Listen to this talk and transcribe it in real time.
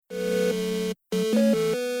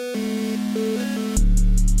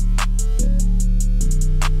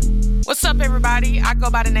up, everybody? I go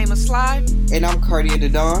by the name of Sly. And I'm Cardi and the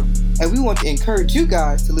Dawn. And we want to encourage you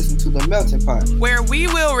guys to listen to The Melting Pot, where we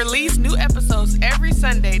will release new episodes every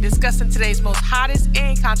Sunday discussing today's most hottest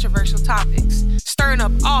and controversial topics, stirring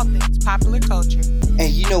up all things popular culture.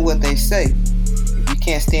 And you know what they say, if you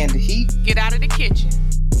can't stand the heat, get out of the kitchen.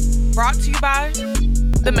 Brought to you by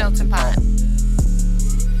The Melting Pot.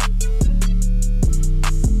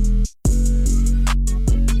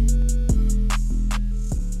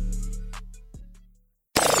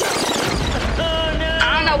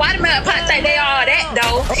 Why the Melting Pot think they all that,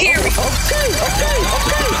 though? Period.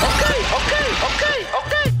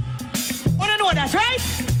 Okay. Wanna know that, right?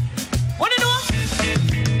 Wanna know?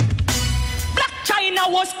 Black China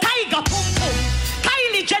was Tiger Pum Pum.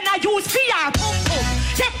 Kylie Jenner used PR Pum Pum.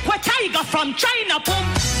 Take what Tiger from China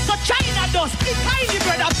Pum. So China does the Kylie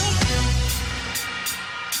brother Pum.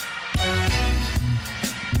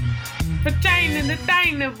 Vagina the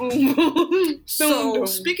Dina boom boom. So,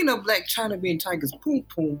 speaking of Black China being Tiger's poom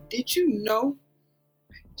poom, did you know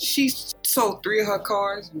she sold 3 of her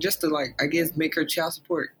cars just to, make her child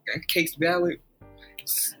support case valid?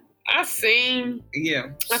 I seen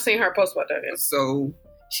her post about that. So,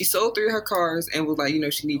 she sold 3 of her cars and was like,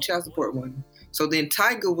 she need child support money. So then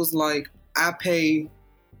Tiger was like, I pay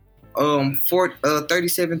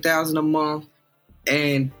 $37,000 a month,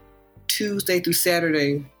 and Tuesday through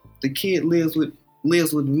Saturday the kid lives with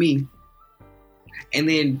me. And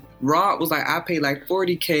then Rod was like, I pay like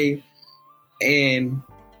 $40K, and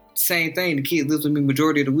same thing, the kid lives with me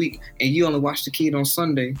majority of the week, and you only watch the kid on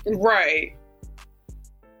Sunday. Right.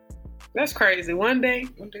 That's crazy. One day.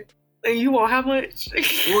 And you want how much?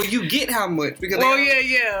 Well, you get how much. Because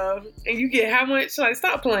yeah. And you get how much? Like,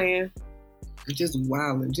 stop playing. It's just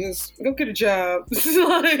wild. And just go get a job.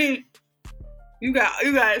 Like, you got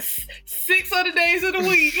 6 other days of the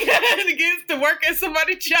week to work at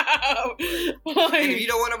somebody's job. Like, and if you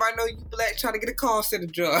don't want nobody to know you Black, trying to get a call center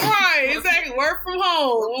job. Right, exactly. Work from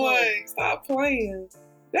home. Like, stop playing.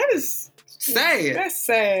 That is sad. That's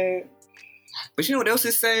sad. But you know what else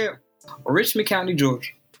is sad? Richmond County,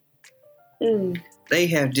 Georgia. They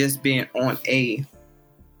have just been on a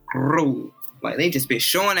roll. Like, they just been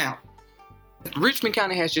showing out. Richmond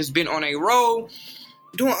County has just been on a roll,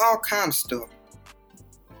 doing all kinds of stuff.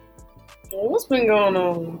 What's been going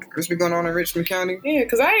on? What's been going on in Richmond County? Yeah,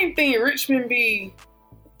 because I ain't think Richmond be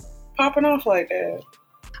popping off like that.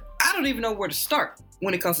 I don't even know where to start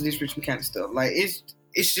when it comes to this Richmond County stuff. Like, it's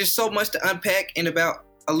just so much to unpack in about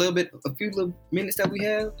a few little minutes that we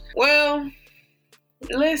have. Well,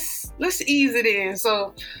 let's ease it in.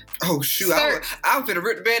 So, oh shoot, I was finna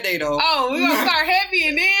rip the Band-Aid off. Oh, we're gonna start heavy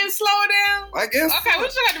and then slow it down? I guess. Okay, we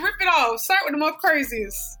just got to rip it off. Start with the most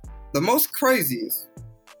craziest. The most craziest.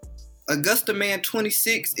 Augusta man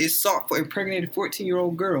 26 is sought for impregnated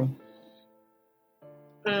 14-year-old girl.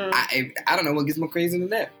 I don't know what gets more crazy than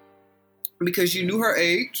that. Because you knew her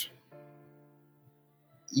age.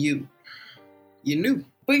 You knew.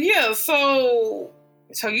 But yeah, so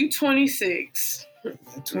you 26.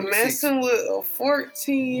 26. Messing with a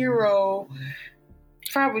 14-year-old.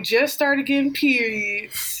 Probably just started getting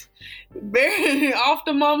periods. Barely off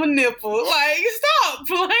the mama nipple. Like, stop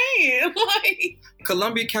playing. Like,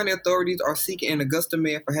 Columbia County authorities are seeking an Augusta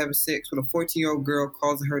man for having sex with a 14-year-old girl,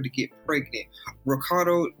 causing her to get pregnant.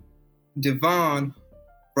 Ricardo Devon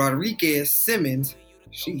Rodriguez Simmons,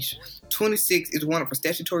 26, is wanted for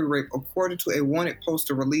statutory rape, according to a wanted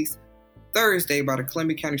poster released Thursday by the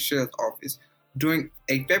Columbia County Sheriff's Office. During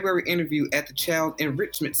a February interview at the Child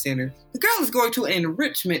Enrichment Center, the girl is going to an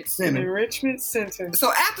enrichment center. Enrichment center.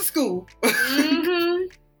 So after school.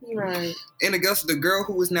 Right. In Augusta, the girl,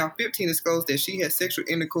 who is now 15, disclosed that she had sexual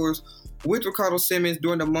intercourse with Ricardo Simmons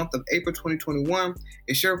during the month of April 2021.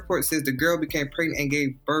 A sheriff report says the girl became pregnant and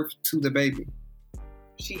gave birth to the baby.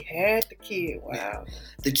 She had the kid. Wow.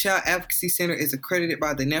 The Child Advocacy Center is accredited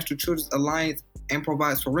by the National Children's Alliance and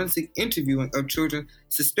provides forensic interviewing of children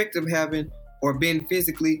suspected of having or been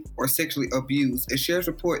physically or sexually abused. A sheriff's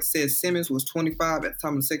report says Simmons was 25 at the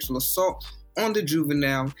time of sexual assault on the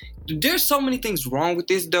juvenile. There's so many things wrong with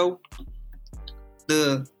this, though.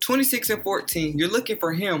 The 26 and 14, you're looking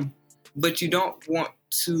for him, but you don't want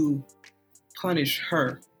to punish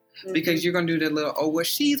her. Because you're going to do that little,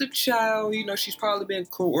 she's a child, she's probably been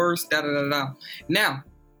coerced, da-da-da-da. Now,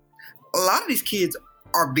 a lot of these kids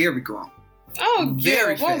are very grown. Oh,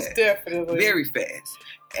 very yeah, most fast. Definitely. Very fast.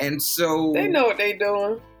 And so they know what they're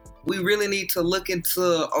doing. We really need to look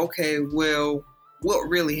into, what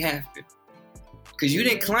really happened? Because you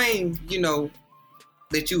didn't claim,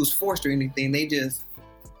 that you was forced or anything. They just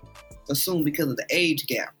assumed because of the age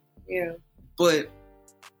gap. Yeah. But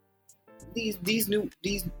these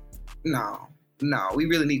No, we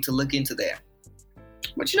really need to look into that.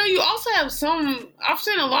 But you also have I've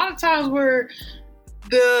seen a lot of times where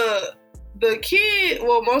the kid,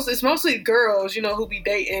 well, it's mostly girls, who be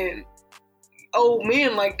dating old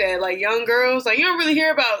men like that, like young girls. Like, you don't really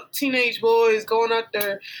hear about teenage boys going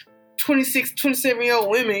after 26, 27-year-old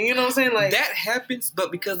women. You know what I'm saying? Like, that happens,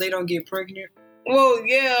 but because they don't get pregnant. Well,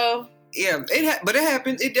 yeah. Yeah, but it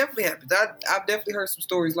happens. It definitely happens. I've definitely heard some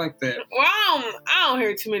stories like that. Well, I don't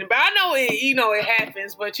hear too many, but I know it. It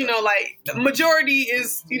happens. But like the majority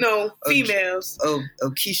is females.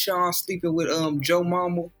 Of Keyshawn sleeping with Joe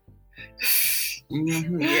Mama.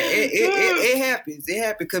 Mm-hmm. Yeah, it happens. It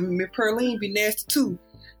happens because Miss Pearline be nasty too.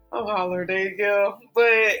 Oh, holler, there you go.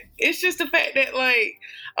 But it's just the fact that, like,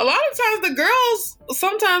 a lot of times the girls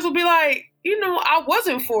sometimes will be like, I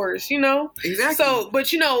wasn't forced, Exactly. So, but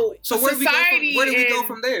so where do we go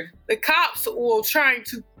from there? The cops will try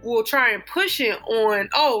and push it on.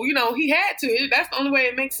 Oh, he had to. That's the only way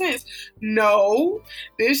it makes sense. No,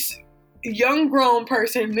 this young grown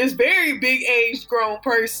person, this very big aged grown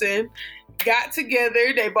person, got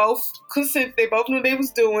together. They both consent. They both knew what they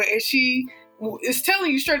was doing, and she is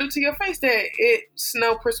telling you straight up to your face that it's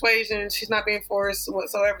no persuasion. She's not being forced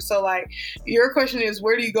whatsoever. So, like, your question is,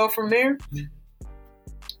 where do you go from there?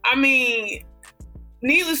 I mean,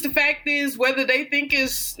 needless, the fact is, whether they think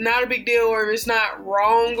it's not a big deal or it's not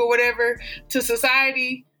wrong or whatever, to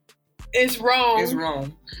society, it's wrong. It's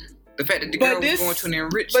wrong. The fact that the girl was going to an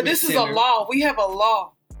enrichment But this center. is a law. We have a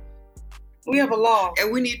law.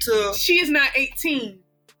 And we need to... She is not 18.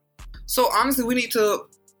 So, honestly, we need to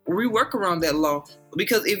rework around that law.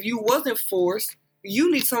 Because if you wasn't forced,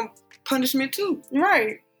 you need some punishment too.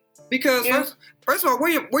 Right. Because, first of all,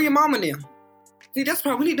 where your mama now? See, that's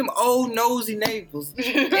why we need them old, nosy neighbors.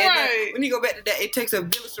 Right. When you go back to that, it takes a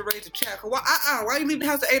village to raise a child. Why you leave the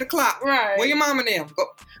house at 8 o'clock? Right. Where your mama now?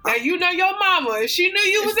 Now, you know your mama. If she knew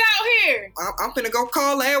you was out here. I'm finna go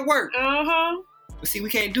call her at work. Uh-huh. But see, we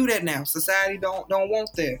can't do that now. Society don't want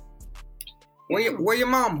that. Where your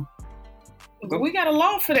mama? But we got a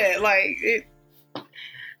law for that. Like, it...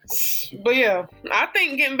 But yeah, I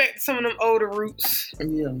think getting back to some of them older roots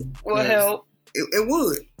will help. It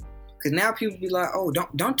would. Because now people be like, oh,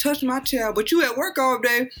 don't touch my child. But you at work all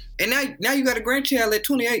day. And now you got a grandchild at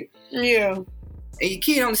 28. Yeah. And your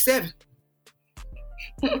kid only 7.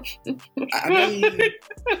 I mean...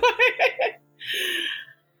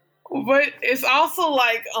 But it's also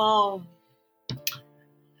like, how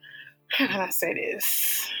can I say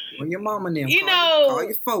this? Well, your mama now. Call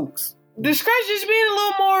your folks. Discourage just being a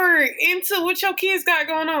little more into what your kids got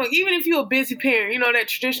going on. Even if you're a busy parent, that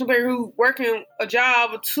traditional parent who working a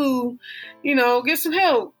job or two, get some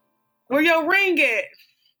help. Where your ring at?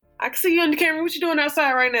 I can see you on the camera. What you doing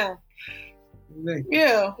outside right now?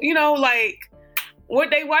 Yeah. Like what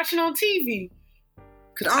they watching on TV.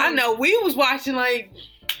 I know we was watching like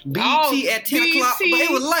BET at 10 o'clock, but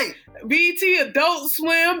it was late. BET, Adult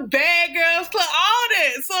Swim, Bad Girls Club, all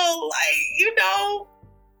that. So, like,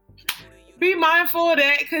 be mindful of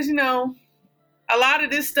that because, a lot of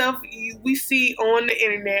this stuff we see on the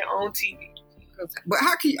internet, on TV. But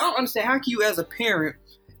I don't understand, how can you as a parent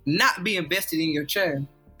not be invested in your child?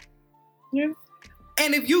 Yeah.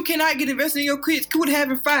 And if you cannot get invested in your kids, quit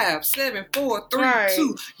having 5, 7, 4, 3, right.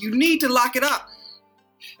 2. You need to lock it up.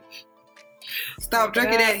 Stop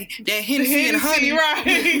drinking that Hennessy and honey, right?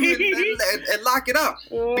 and lock it up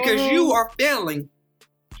because you are failing.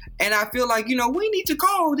 And I feel like, we need to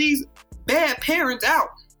call these bad parents out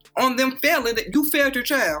on them failing, that you failed your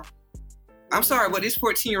child. I'm sorry, but this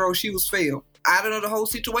 14-year-old, she was failed. I don't know the whole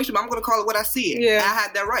situation, but I'm going to call it what I said. Yeah. I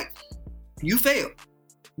had that right. You failed.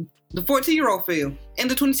 The 14-year-old failed.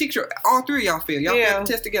 And the 26-year-old, all three of y'all failed. Y'all failed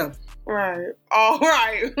the test together. Right. All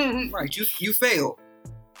right. Right. You failed.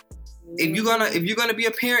 If you're gonna be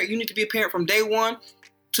a parent, you need to be a parent from day one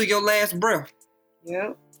to your last breath.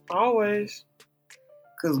 Yep, always.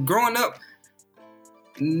 Because growing up,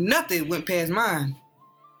 nothing went past mine.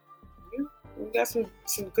 We got some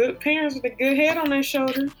good parents with a good head on their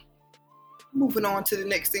shoulder. Moving on to the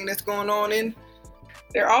next thing that's going on in.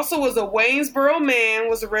 There also was a Waynesboro man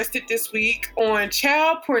was arrested this week on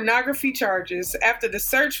child pornography charges after the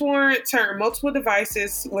search warrant turned multiple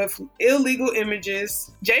devices with illegal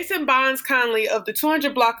images. Jason Bonds Conley of the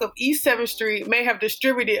 200 block of East 7th Street may have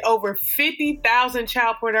distributed over 50,000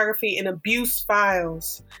 child pornography and abuse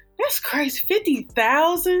files. That's crazy.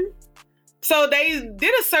 50,000? So they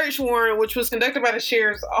did a search warrant, which was conducted by the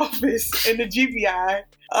sheriff's office and the GBI.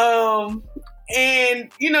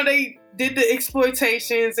 And, they did the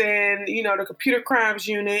exploitations and, the computer crimes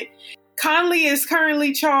unit. Conley is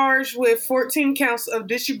currently charged with 14 counts of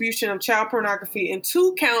distribution of child pornography and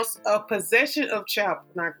 2 counts of possession of child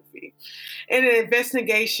pornography. And an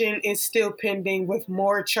investigation is still pending with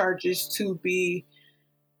more charges to be.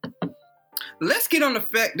 Let's get on the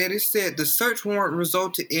fact that it said the search warrant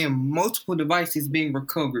resulted in multiple devices being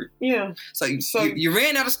recovered. Yeah. So you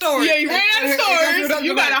ran out of storage. Yeah, you ran out of storage.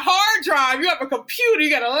 You got a hard drive. You have a computer.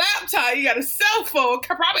 You got a laptop. You got a cell phone.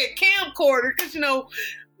 Probably a camcorder. Because, you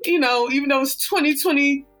know, even though it's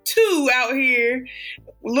 2022 out here,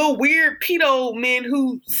 little weird pedo men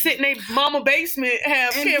who sit in their mama basement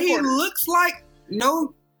have and camcorders. He looks like,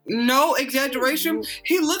 no exaggeration,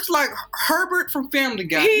 he looks like Herbert from Family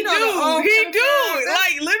Guy. He do.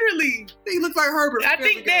 Like, literally. He looks like Herbert from I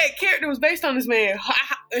think that character was based on this man.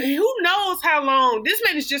 Who knows how long? This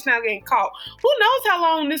man is just now getting caught. Who knows how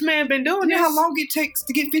long this man been doing this? You know how long it takes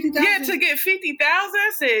to get 50,000? Yeah, to get 50,000.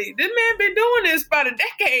 I said, this man been doing this about a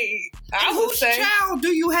decade. Whose child do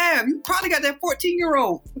you have? You probably got that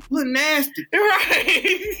 14-year-old. Look nasty.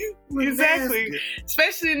 Right. Exactly. Nasty.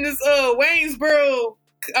 Especially in this Waynesboro.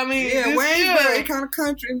 I mean, yeah, Waynesboro kind of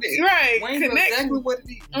country. Right. Waynesboro exactly what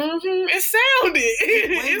it is. Mm-hmm. It sounded.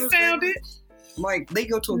 It sounded. Like, they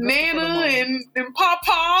go to a Nana and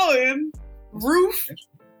Pawpaw and Ruth.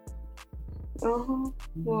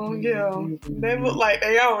 Well, yeah. They look like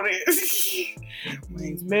they own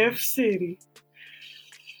it. Memphis City.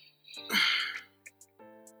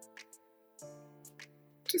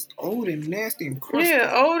 Just old and nasty and crusty.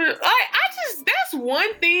 Yeah, old and... That's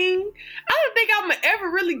one thing I don't think I'm going to ever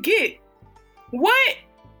really get. What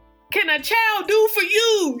can a child do for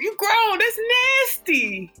you? You grown. That's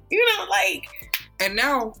nasty. You know, like... And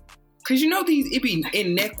now, because you know it be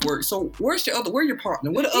in network. So where's your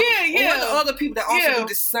partner? What the other people that also do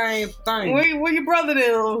the same thing? Where your brother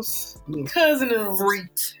is? Cousin is?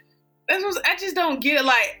 Freaks. That's what I just don't get it.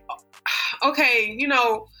 Like, okay, you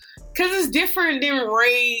know, because it's different than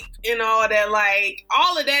rape and all that. Like,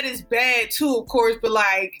 all of that is bad too, of course. But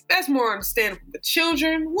like, that's more understandable. But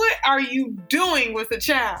children, what are you doing with a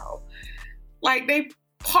child? Like, they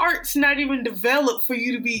parts not even developed for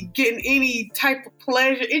you to be getting any type of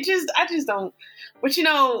pleasure. I just don't. But you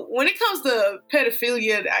know, when it comes to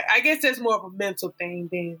pedophilia, I guess that's more of a mental thing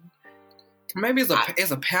than. Maybe it's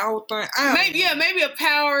a power thing. Maybe a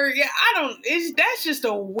power. Yeah, I don't. That's just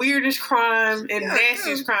the weirdest crime and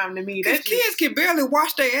nastiest crime to me. That kids can barely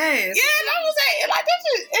wash their ass. Yeah, that was it. Like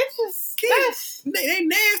it's just kids. They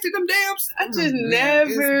nasty. Them damn. I just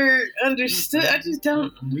never understood. I just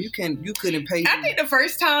don't. You couldn't pay. I think the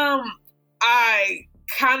first time I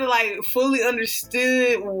kind of like fully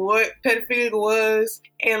understood what pedophilia was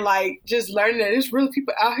and like just learning that there's really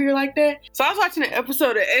people out here like that. So I was watching an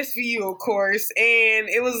episode of SVU, of course, and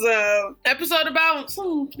it was a episode about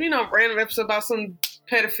some, random episode about some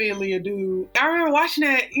pedophilia dude. I remember watching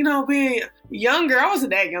that, being younger. I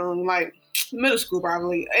wasn't that young, like middle school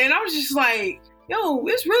probably. And I was just like, yo,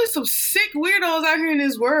 there's really some sick weirdos out here in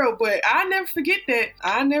this world, but I never forget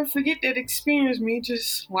that experience, me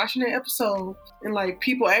just watching that episode. And like,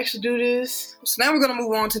 people actually do this. So now we're going to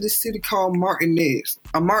move on to this city called Martinez.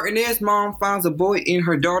 A Martinez mom finds a boy in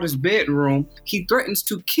her daughter's bedroom. He threatens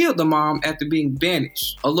to kill the mom after being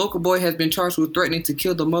banished. A local boy has been charged with threatening to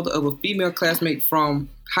kill the mother of a female classmate from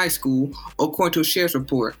high school, according to a sheriff's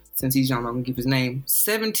report. Since he's young, I'm going to give his name.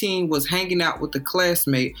 17 was hanging out with the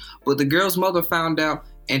classmate, but the girl's mother found out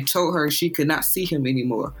and told her she could not see him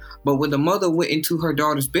anymore. But when the mother went into her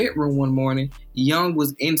daughter's bedroom one morning, Young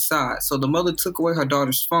was inside, so the mother took away her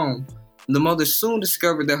daughter's phone. The mother soon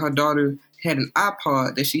discovered that her daughter had an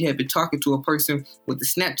iPod that she had been talking to a person with the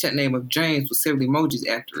Snapchat name of James with several emojis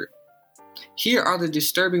after it. Here are the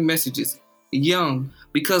disturbing messages. Young,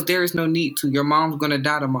 because there is no need to. Your mom's gonna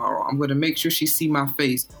die tomorrow. I'm gonna make sure she see my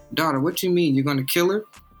face. Daughter, what you mean? You're gonna kill her?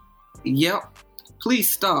 Yep. Please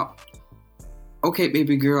stop. Okay,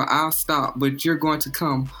 baby girl, I'll stop, but you're going to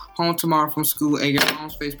come home tomorrow from school and your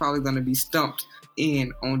mom's face probably gonna be stumped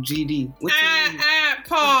in on GD. What you mean?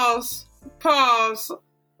 Pause.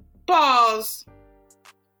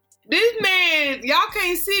 This man, y'all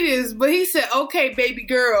can't see this, but he said, okay, baby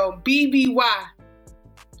girl, BBY.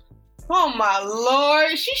 Oh my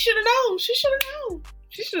Lord. She should have known. She should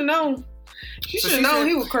have known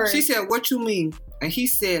he was crazy. She said, what you mean? And he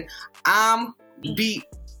said, I'm beat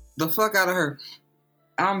the fuck out of her.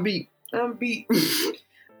 I'm beat. and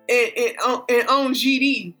on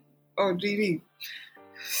GD. Oh, GD.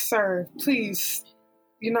 Sir, please.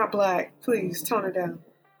 You're not black. Please, tone it down.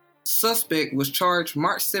 Suspect was charged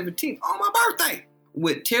March 17th on my birthday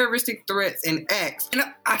with terroristic threats and acts. And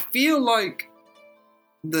I feel like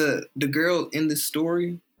the girl in this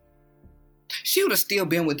story, She would have still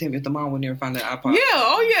been with him if the mom would never find that iPod. Yeah,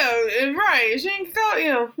 oh yeah, right. She ain't caught,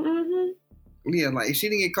 yeah. Mm-hmm. Yeah, like if she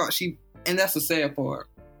didn't get caught, and that's the sad part.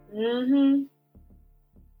 Mm-hmm.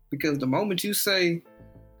 Because the moment you say,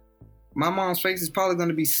 my mom's face is probably going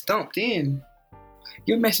to be stumped in,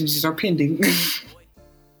 your messages are pending.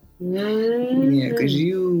 Mm-hmm. Yeah, because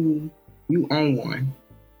you own one.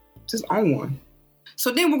 Just own one.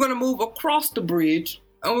 So then we're going to move across the bridge,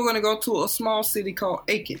 and we're going to go to a small city called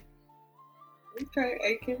Aiken. Okay,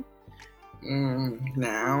 Aiken.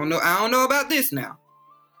 Now, I don't know about this now.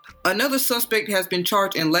 Another suspect has been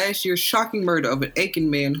charged in last year's shocking murder of an Aiken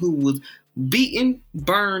man who was beaten,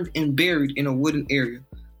 burned, and buried in a wooden area.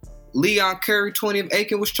 Leon Curry, 20 of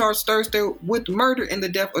Aiken, was charged Thursday with murder and the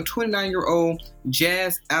death of 29-year-old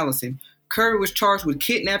Jazz Allison. Curry was charged with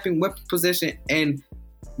kidnapping, weapon possession, and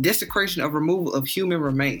desecration of removal of human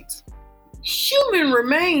remains. Human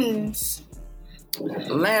remains?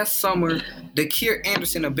 Last summer, Dakir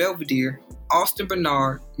Anderson of Belvedere, Austin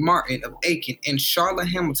Bernard Martin of Aiken, and Charlotte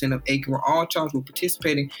Hamilton of Aiken were all charged with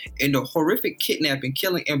participating in the horrific kidnapping,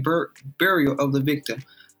 killing, and burial of the victim.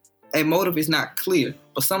 A motive is not clear,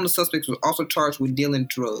 but some of the suspects were also charged with dealing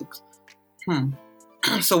drugs.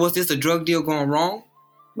 So was this a drug deal going wrong?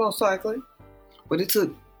 Most likely. But it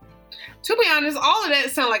took... To be honest, all of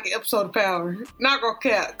that sound like an episode of Power. Not gonna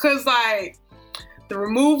cap. Because, like, the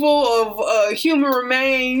removal of human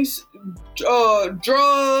remains,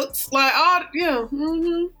 drugs, like, all, yeah,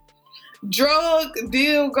 drug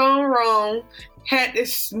deal gone wrong, had to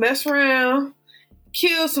mess around,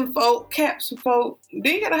 kill some folk, cap some folk,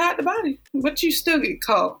 then you gotta hide the body, but you still get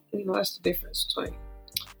caught. You know, that's the difference between.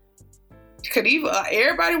 Could even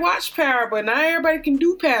everybody watch Power, but not everybody can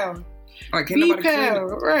do Power. Like, can't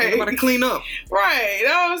nobody clean up. Right. You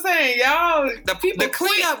know what I'm saying? Y'all, the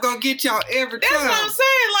cleanup gonna get y'all every time. That's what I'm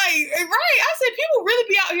saying. Like, right. I said people really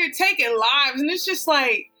be out here taking lives, and it's just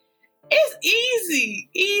like, it's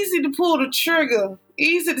easy to pull the trigger,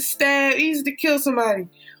 easy to stab, easy to kill somebody.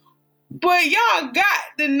 But y'all got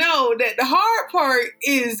to know that the hard part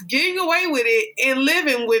is getting away with it and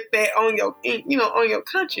living with that on your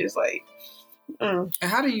conscience. Like, and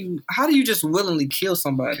how do you just willingly kill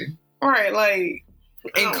somebody? Right, like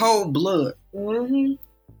in cold blood. Mm-hmm.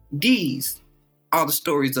 These are the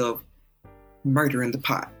stories of murder in the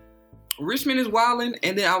pot. Richmond is wilding,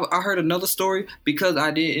 and then I heard another story because I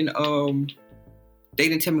didn't. They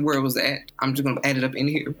didn't tell me where it was at. I'm just gonna add it up in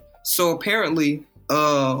here. So apparently,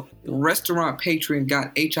 restaurant patron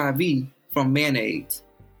got HIV from mayonnaise.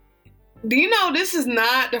 Do you know this is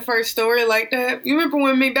not the first story like that? You remember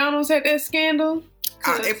when McDonald's had that scandal?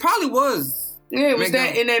 It probably was. Yeah, it was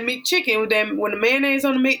McDonald's. That in that McChicken. With that, when the mayonnaise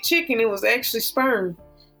on the McChicken, it was actually sperm.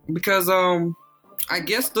 Because I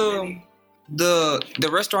guess the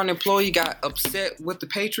restaurant employee got upset with the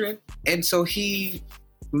patron, and so he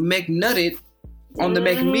McNutted on the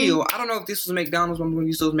McMeal. I don't know if this was McDonald's. I'm going to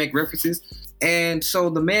use those Mac references. And so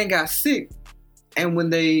the man got sick, and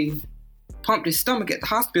when they pumped his stomach at the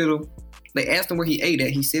hospital, they asked him where he ate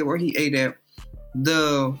at. He said where he ate at.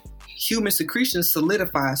 The human secretions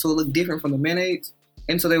solidified, so it looked different from the mayonnaise.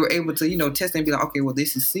 And so they were able to, test and be like, okay, well,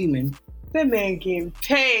 this is semen. That man getting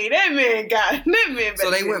paid. So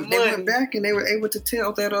they went back and they were able to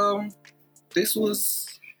tell that this was.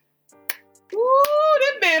 Ooh,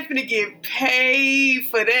 that man finna get paid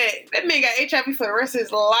for that. That man got HIV for the rest of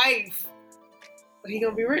his life. But he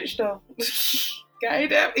gonna be rich though. He got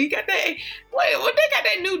that. Wait, what they got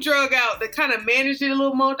that new drug out that kind of managed it a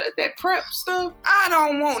little more? That PrEP stuff. I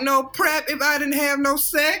don't want no PrEP if I didn't have no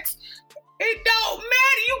sex. It don't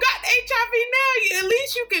matter. You got HIV now. At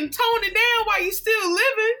least you can tone it down while you still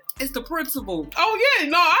living. It's the principle. Oh yeah,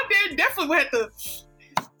 no, I definitely would have to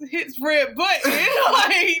hit this red button,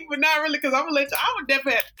 but not really, because I'm gonna let you. I would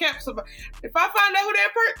definitely have to cap somebody if I find out who that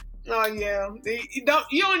person. Oh yeah,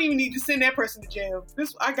 you don't even need to send that person to jail.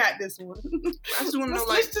 I got this one. I just want to know,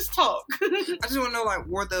 let's just talk. I just want to know,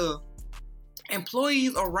 were the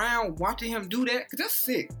employees around watching him do that? Cause that's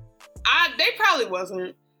sick. They probably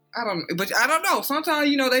wasn't. I don't know.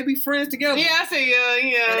 Sometimes they be friends together. Yeah, I say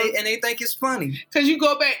yeah. And they think it's funny. Cause you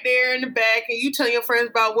go back there in the back and you tell your friends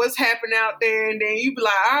about what's happening out there, and then you be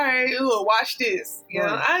like, all right, watch this.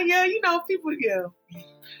 People. Yeah.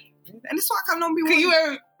 And it's why I kind of don't be. Can you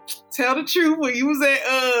ever tell the truth when you was at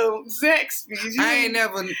Zaxby's? I ain't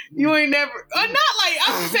never. You ain't never. Not like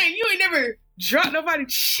I'm just saying. You ain't never dropped nobody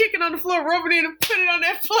chicken on the floor, rub it in, and put it on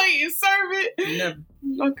that plate and serve it.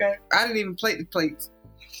 Never. Okay. I didn't even plate the plates,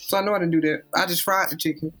 so I know I didn't do that. I just fried the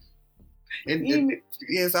chicken.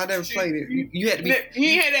 Yes, I never played it. You had to be.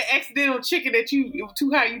 You had that accidental chicken that it was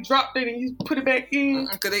too high. You dropped it and you put it back in.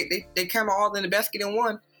 Because they came all in the basket in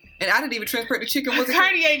one. And I didn't even transport the chicken.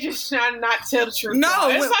 Cartier just trying not to tell the truth. No.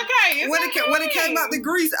 It's okay. When it came out the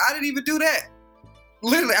grease, I didn't even do that.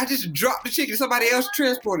 Literally, I just dropped the chicken. Somebody else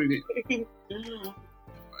transported it.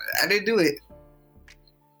 I didn't do it.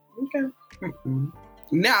 Okay. Mm-mm.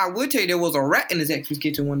 Now, I would tell you there was a rat in his ex's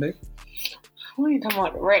kitchen one day. We ain't talking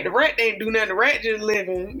about the rat. The rat ain't do nothing. The rat just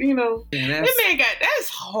living, you know. Yeah, that's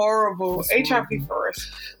horrible. HIV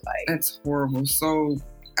first. Like, that's horrible. So,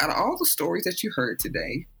 out of all the stories that you heard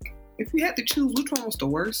today, if you had to choose, which one was the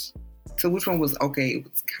worst? So, which one was okay? It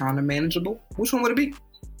was kind of manageable. Which one would it be?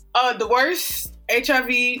 The worst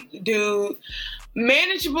HIV dude,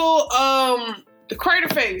 manageable. The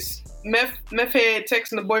crater face, meth head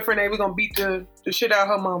texting the boyfriend, "Hey, we're gonna beat the shit out of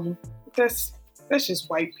her mama." That's just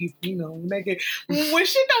white people, you know. When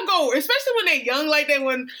shit don't go, especially when they're young like that.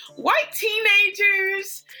 When white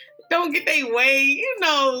teenagers don't get their way, you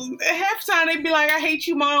know, half the time they be like, "I hate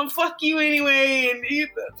you, mom. Fuck you anyway," and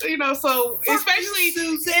you know. So especially,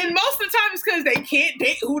 and most of the time it's because they can't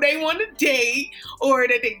date who they want to date, or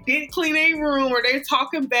that they didn't clean their room, or they're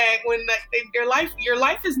talking back when like your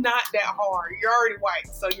life is not that hard. You're already white,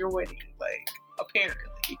 so you're winning. Like apparently.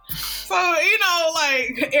 So, you know,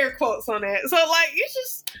 like air quotes on that. So like it's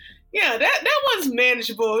just that one's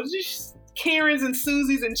manageable. It's just Karens and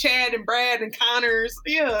Susies and Chad and Brad and Connors.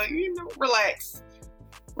 Yeah, you know, relax.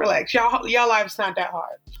 Y'all life's not that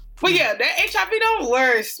hard. But yeah, that HIV don't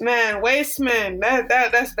worse, man. Waste man.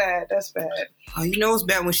 That's bad. That's bad. Oh, you know it's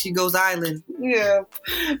bad when she goes island. Yeah.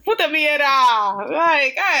 Put the mierda.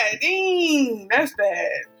 Like, God dang, that's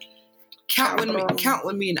bad. Count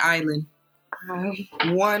with me an island.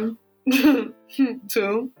 1, 2,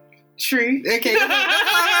 3. Okay.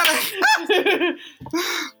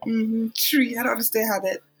 Tree. I don't understand how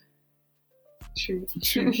that. Tree.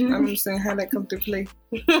 I don't understand how that comes to play.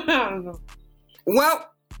 I don't know.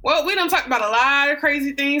 Well, we done talked about a lot of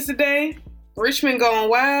crazy things today. Richmond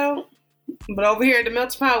going wild. But over here at the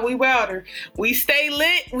Melting Pot, we wilder. We stay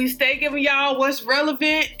lit. We stay giving y'all what's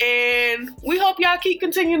relevant. And we hope y'all keep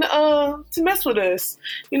continuing to mess with us.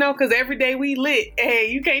 You know, because every day we lit. Hey,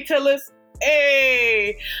 you can't tell us.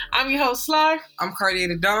 Hey, I'm your host, Sly. I'm Cartier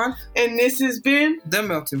the Don. And this has been The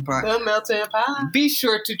Melting Pot. The Melting Pot. Be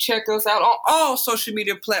sure to check us out on all social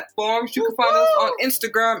media platforms. You can find us on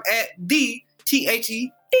Instagram at the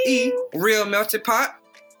THEE Real Melting Pot.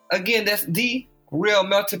 Again, that's the Real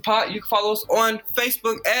Melting Pot. You can follow us on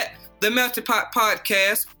Facebook at The Melting Pot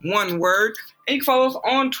Podcast, one word. And you can follow us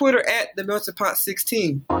on Twitter at The Melting Pot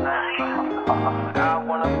 16.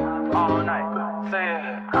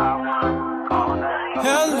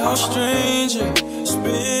 Hello, stranger. It's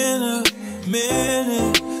been a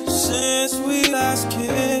minute since we last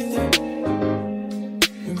kicked.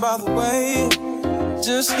 And by the way,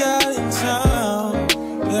 just got in town,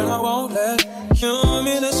 and I won't let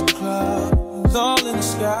cumulus clouds all in the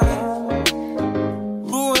sky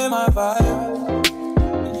ruin my vibe.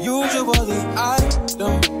 Usually I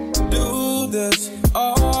don't do this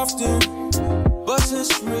often, but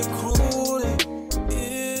since recruiting